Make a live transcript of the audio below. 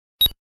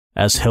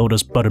As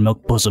Hilda's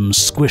buttermilk bosom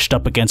squished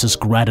up against his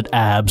granite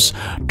abs,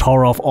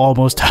 Torolf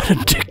almost had a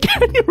dick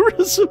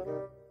aneurysm.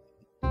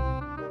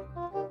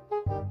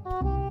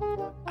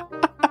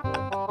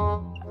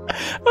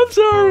 I'm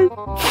sorry.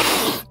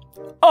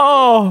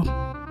 Oh,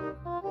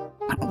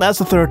 that's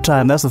the third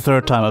time. That's the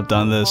third time I've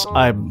done this.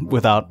 I'm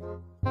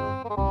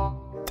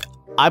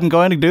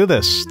going to do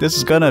this. This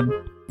is gonna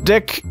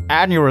dick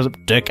aneurysm.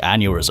 Dick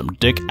aneurysm.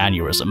 Dick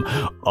aneurysm.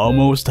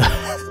 Almost.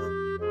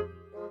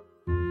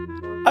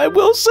 I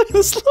will say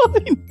this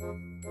line.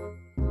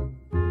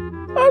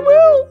 I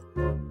will.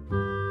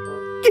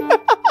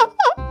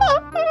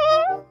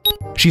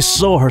 She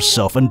saw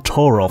herself and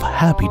Torolf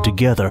happy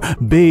together,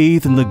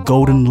 bathed in the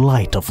golden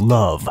light of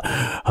love.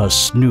 Her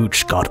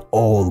snooch got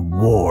all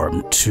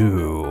warm,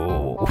 too.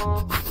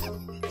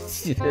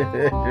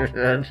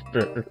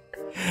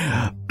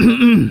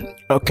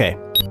 Okay.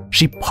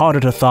 She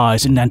parted her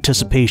thighs in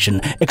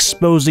anticipation,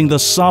 exposing the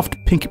soft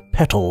pink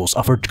petals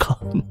of her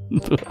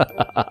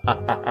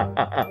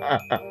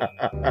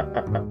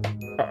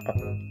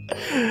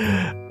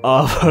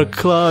of her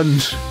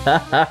clunge.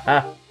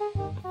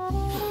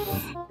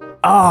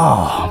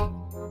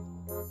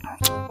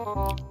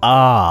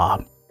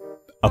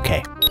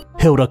 Okay.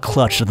 Hilda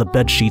clutched at the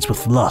bedsheets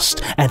with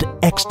lust and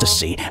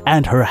ecstasy,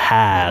 and her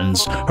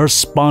hands, her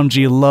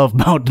spongy love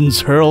mountains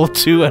hurled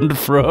to and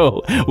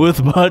fro,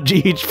 with much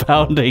each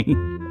pounding.